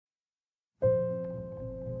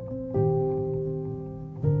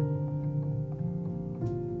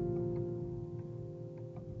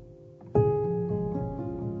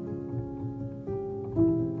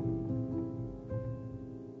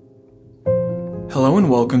Hello and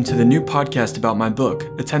welcome to the new podcast about my book,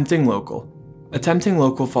 Attempting Local. Attempting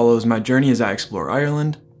Local follows my journey as I explore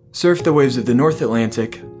Ireland, surf the waves of the North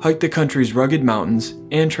Atlantic, hike the country's rugged mountains,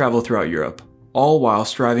 and travel throughout Europe, all while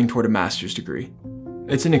striving toward a master's degree.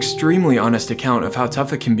 It's an extremely honest account of how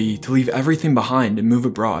tough it can be to leave everything behind and move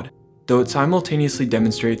abroad, though it simultaneously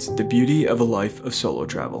demonstrates the beauty of a life of solo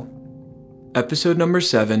travel. Episode number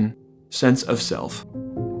 7, Sense of Self.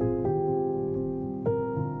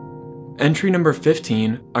 Entry number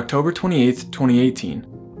 15, October 28th,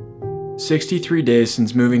 2018. 63 days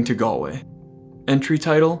since moving to Galway. Entry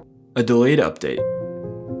title, A Delayed Update.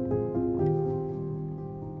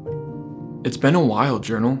 It's been a while,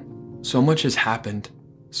 journal. So much has happened.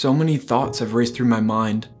 So many thoughts have raced through my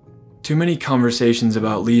mind. Too many conversations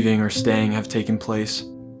about leaving or staying have taken place.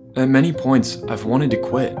 At many points, I've wanted to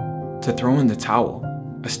quit, to throw in the towel.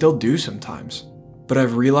 I still do sometimes. But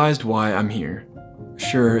I've realized why I'm here.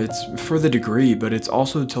 Sure, it's for the degree, but it's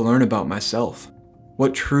also to learn about myself.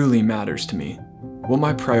 What truly matters to me. What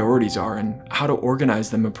my priorities are and how to organize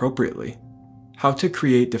them appropriately. How to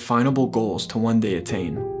create definable goals to one day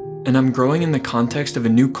attain. And I'm growing in the context of a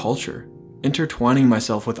new culture, intertwining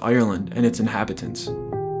myself with Ireland and its inhabitants.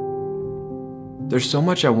 There's so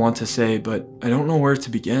much I want to say, but I don't know where to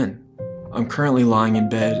begin. I'm currently lying in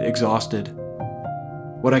bed, exhausted.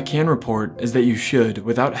 What I can report is that you should,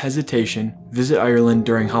 without hesitation, visit Ireland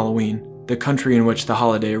during Halloween, the country in which the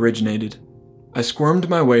holiday originated. I squirmed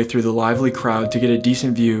my way through the lively crowd to get a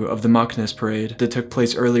decent view of the Machnas parade that took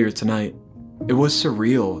place earlier tonight. It was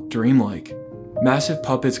surreal, dreamlike. Massive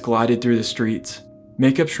puppets glided through the streets.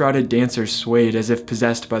 Makeup-shrouded dancers swayed as if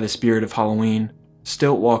possessed by the spirit of Halloween.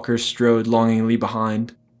 Stilt walkers strode longingly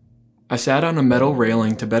behind. I sat on a metal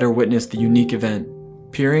railing to better witness the unique event,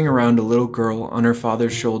 peering around a little girl on her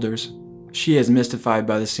father's shoulders. She as mystified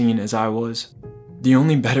by the scene as I was. The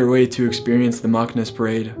only better way to experience the Machnas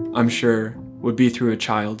parade, I'm sure, would be through a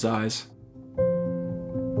child's eyes.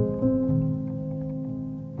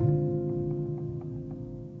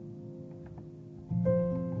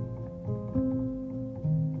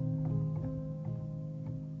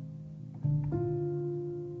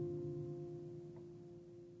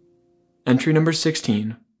 Entry number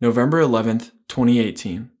 16, November 11th,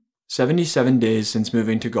 2018. 77 days since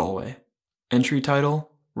moving to Galway. Entry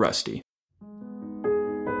title, Rusty.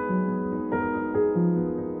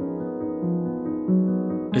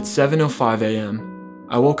 It's 7:05 a.m.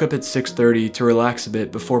 I woke up at 6:30 to relax a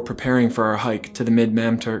bit before preparing for our hike to the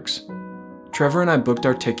Mid-Maamturks. Trevor and I booked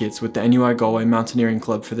our tickets with the NUI Galway Mountaineering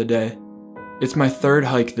Club for the day. It's my third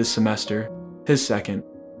hike this semester, his second.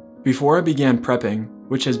 Before I began prepping,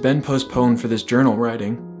 which has been postponed for this journal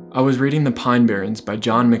writing, I was reading The Pine Barrens by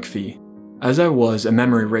John McPhee. As I was, a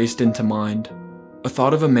memory raced into mind. A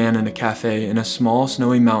thought of a man in a cafe in a small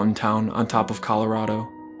snowy mountain town on top of Colorado.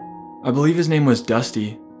 I believe his name was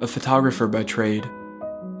Dusty, a photographer by trade.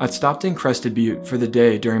 I'd stopped in Crested Butte for the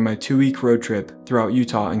day during my 2-week road trip throughout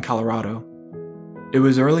Utah and Colorado. It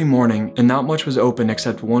was early morning and not much was open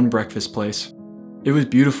except one breakfast place. It was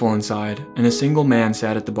beautiful inside and a single man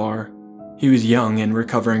sat at the bar. He was young and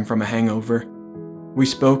recovering from a hangover. We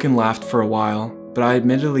spoke and laughed for a while, but I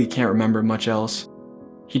admittedly can't remember much else.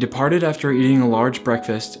 He departed after eating a large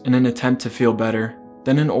breakfast in an attempt to feel better.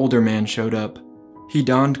 Then an older man showed up. He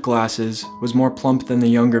donned glasses, was more plump than the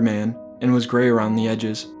younger man, and was gray around the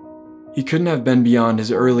edges. He couldn't have been beyond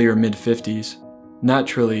his earlier mid-50s.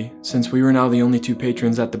 Naturally, since we were now the only two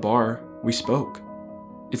patrons at the bar, we spoke.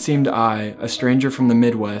 It seemed I, a stranger from the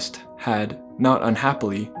Midwest, had, not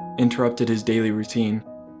unhappily, interrupted his daily routine.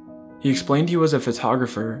 He explained he was a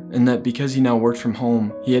photographer and that because he now worked from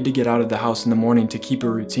home, he had to get out of the house in the morning to keep a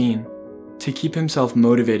routine, to keep himself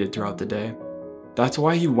motivated throughout the day. That's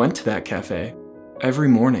why he went to that cafe, every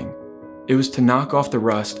morning. It was to knock off the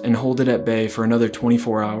rust and hold it at bay for another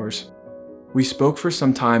 24 hours. We spoke for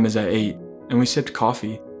some time as I ate, and we sipped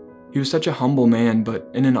coffee. He was such a humble man, but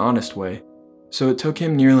in an honest way. So it took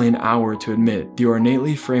him nearly an hour to admit the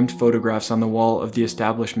ornately framed photographs on the wall of the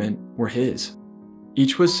establishment were his.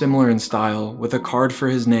 Each was similar in style, with a card for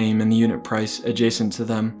his name and the unit price adjacent to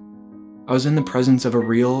them. I was in the presence of a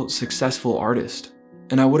real, successful artist,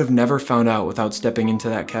 and I would have never found out without stepping into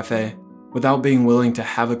that cafe, without being willing to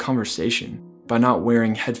have a conversation, by not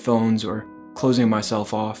wearing headphones or closing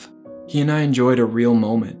myself off. He and I enjoyed a real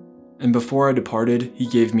moment, and before I departed, he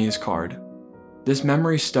gave me his card. This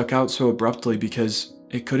memory stuck out so abruptly because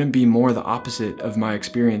it couldn't be more the opposite of my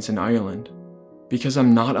experience in Ireland. Because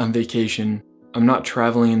I'm not on vacation, I'm not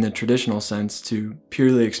traveling in the traditional sense to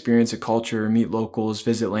purely experience a culture, meet locals,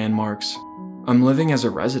 visit landmarks. I'm living as a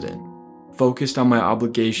resident, focused on my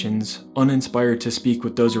obligations, uninspired to speak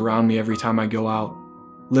with those around me every time I go out,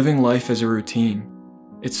 living life as a routine.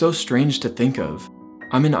 It's so strange to think of.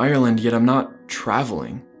 I'm in Ireland, yet I'm not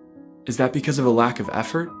traveling. Is that because of a lack of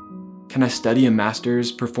effort? Can I study a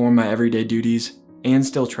master's, perform my everyday duties, and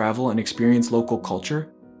still travel and experience local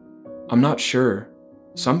culture? I'm not sure.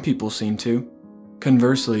 Some people seem to.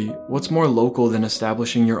 Conversely, what's more local than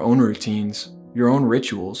establishing your own routines, your own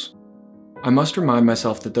rituals? I must remind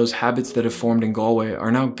myself that those habits that have formed in Galway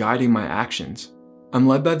are now guiding my actions. I'm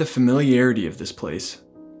led by the familiarity of this place.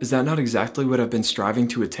 Is that not exactly what I've been striving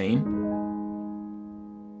to attain?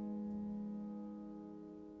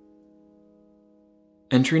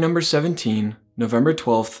 Entry number 17, November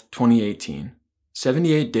 12th, 2018.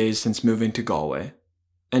 78 days since moving to Galway.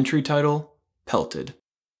 Entry title, Pelted.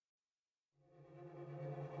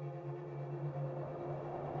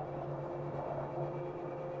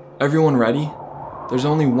 Everyone ready? There's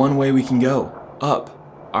only one way we can go.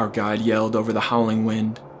 Up, our guide yelled over the howling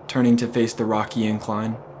wind, turning to face the rocky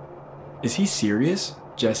incline. Is he serious?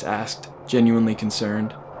 Jess asked, genuinely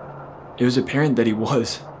concerned. It was apparent that he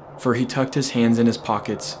was, for he tucked his hands in his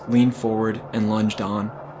pockets, leaned forward, and lunged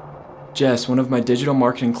on. Jess, one of my digital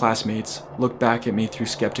marketing classmates, looked back at me through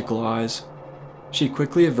skeptical eyes. She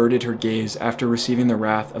quickly averted her gaze after receiving the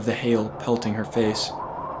wrath of the hail pelting her face.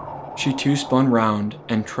 She too spun round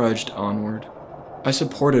and trudged onward. I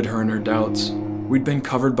supported her in her doubts. We'd been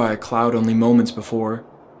covered by a cloud only moments before.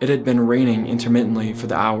 It had been raining intermittently for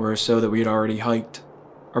the hour or so that we had already hiked.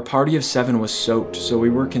 Our party of 7 was soaked, so we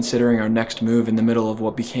were considering our next move in the middle of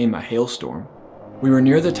what became a hailstorm. We were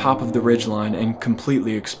near the top of the ridgeline and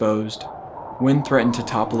completely exposed. Wind threatened to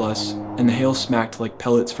topple us, and the hail smacked like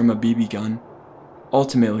pellets from a BB gun.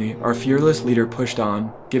 Ultimately, our fearless leader pushed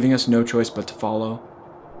on, giving us no choice but to follow.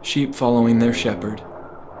 Sheep following their shepherd.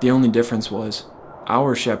 The only difference was,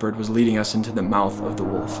 our shepherd was leading us into the mouth of the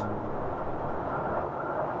wolf.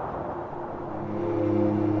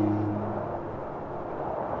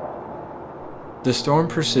 The storm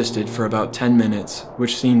persisted for about 10 minutes,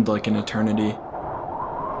 which seemed like an eternity.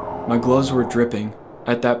 My gloves were dripping.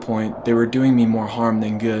 At that point, they were doing me more harm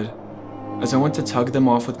than good. As I went to tug them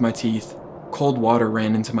off with my teeth, cold water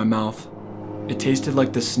ran into my mouth. It tasted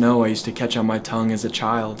like the snow I used to catch on my tongue as a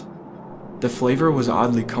child. The flavor was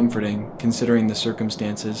oddly comforting, considering the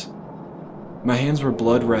circumstances. My hands were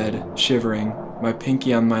blood red, shivering, my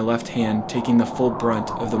pinky on my left hand taking the full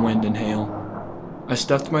brunt of the wind and hail. I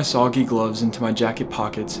stuffed my soggy gloves into my jacket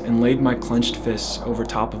pockets and laid my clenched fists over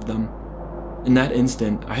top of them. In that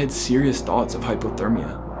instant, I had serious thoughts of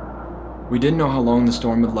hypothermia. We didn't know how long the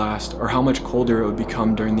storm would last or how much colder it would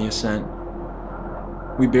become during the ascent.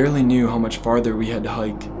 We barely knew how much farther we had to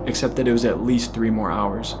hike, except that it was at least 3 more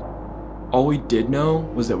hours. All we did know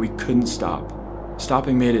was that we couldn't stop.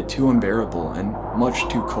 Stopping made it too unbearable and much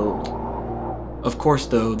too cold. Of course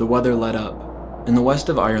though, the weather let up. In the west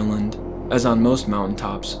of Ireland, as on most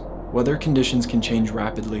mountaintops, weather conditions can change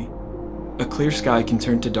rapidly. A clear sky can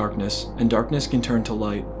turn to darkness, and darkness can turn to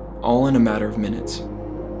light, all in a matter of minutes.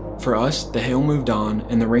 For us, the hail moved on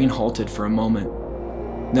and the rain halted for a moment.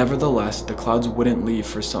 Nevertheless, the clouds wouldn't leave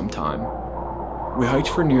for some time. We hiked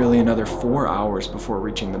for nearly another 4 hours before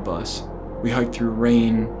reaching the bus. We hiked through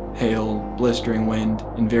rain, hail, blistering wind,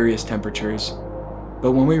 and various temperatures.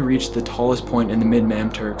 But when we reached the tallest point in the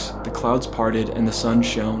Mid-Maamturks, the clouds parted and the sun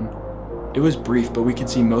shone. It was brief, but we could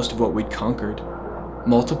see most of what we'd conquered.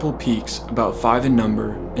 Multiple peaks, about 5 in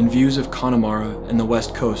number, and views of Connemara and the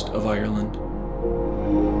west coast of Ireland.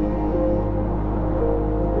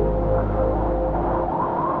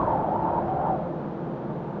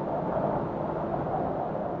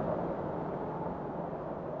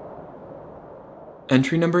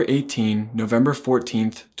 Entry number 18, November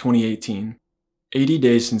 14th, 2018. 80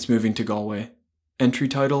 days since moving to Galway. Entry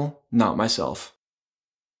title, Not Myself.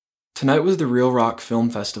 Tonight was the Real Rock Film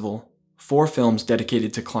Festival. 4 films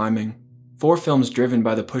dedicated to climbing. 4 films driven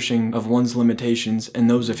by the pushing of one's limitations and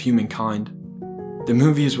those of humankind. The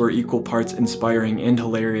movies were equal parts inspiring and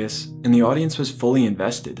hilarious, and the audience was fully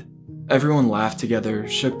invested. Everyone laughed together,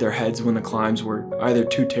 shook their heads when the climbs were either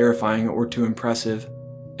too terrifying or too impressive,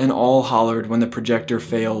 and all hollered when the projector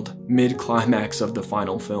failed mid-climax of the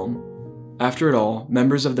final film. After it all,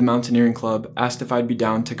 members of the mountaineering club asked if I'd be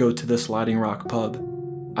down to go to the Sliding Rock pub.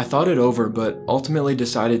 I thought it over, but ultimately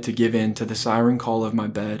decided to give in to the siren call of my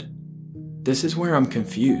bed. This is where I'm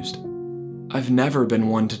confused. I've never been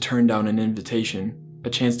one to turn down an invitation, a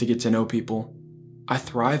chance to get to know people. I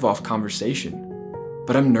thrive off conversation.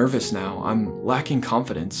 But I'm nervous now, I'm lacking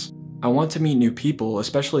confidence. I want to meet new people,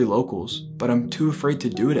 especially locals, but I'm too afraid to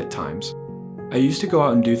do it at times. I used to go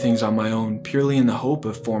out and do things on my own purely in the hope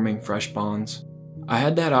of forming fresh bonds. I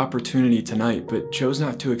had that opportunity tonight, but chose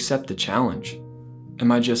not to accept the challenge.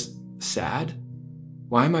 Am I just sad?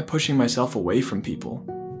 Why am I pushing myself away from people?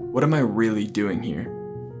 What am I really doing here?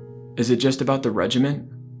 Is it just about the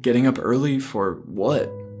regiment? Getting up early for what?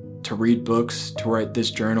 To read books, to write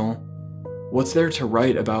this journal? What's there to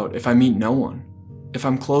write about if I meet no one? If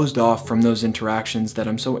I'm closed off from those interactions that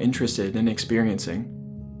I'm so interested in experiencing?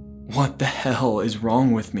 What the hell is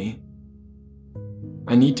wrong with me?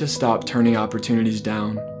 I need to stop turning opportunities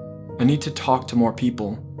down. I need to talk to more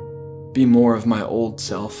people. Be more of my old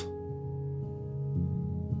self.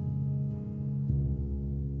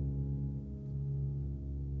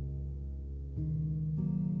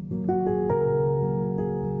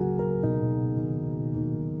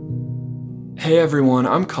 Hey everyone,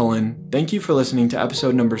 I'm Cullen. Thank you for listening to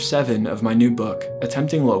episode number 7 of my new book,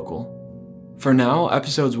 Attempting Local. For now,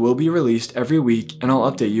 episodes will be released every week and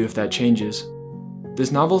I'll update you if that changes.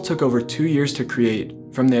 This novel took over 2 years to create,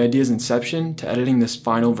 from the idea's inception to editing this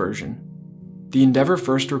final version. The endeavor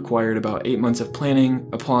first required about 8 months of planning,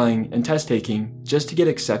 applying, and test taking just to get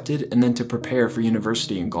accepted and then to prepare for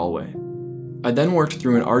university in Galway. I then worked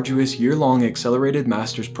through an arduous year-long accelerated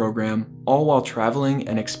master's program, all while traveling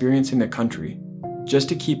and experiencing the country, just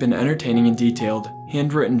to keep an entertaining and detailed,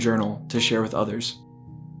 handwritten journal to share with others.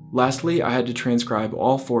 Lastly, I had to transcribe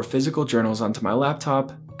all 4 physical journals onto my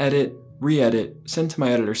laptop, edit, re-edit, send to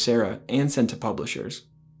my editor Sarah, and send to publishers.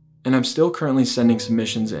 And I'm still currently sending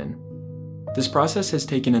submissions in. This process has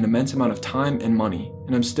taken an immense amount of time and money,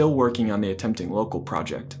 and I'm still working on the Attempting Local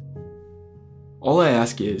project. All I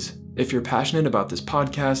ask is, if you're passionate about this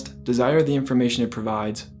podcast, desire the information it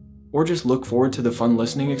provides, or just look forward to the fun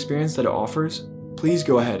listening experience that it offers, please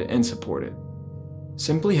go ahead and support it.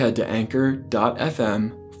 Simply head to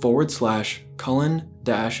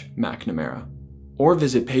anchor.fm/Cullen-McNamara or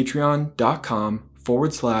visit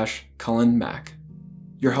patreon.com/CullenMac.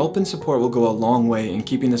 Your help and support will go a long way in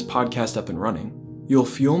keeping this podcast up and running. You'll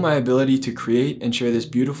fuel my ability to create and share this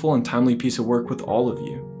beautiful and timely piece of work with all of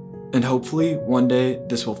you. And hopefully, one day,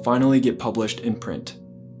 this will finally get published in print.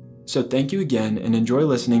 So thank you again and enjoy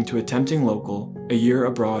listening to Attempting Local, A Year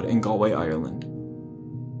Abroad in Galway, Ireland.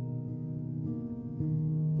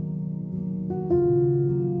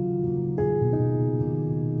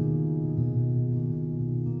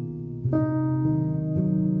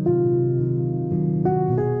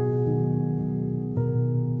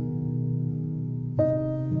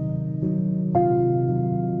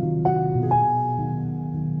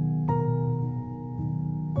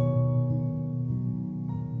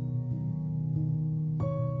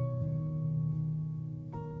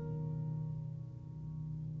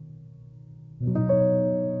 Thank you.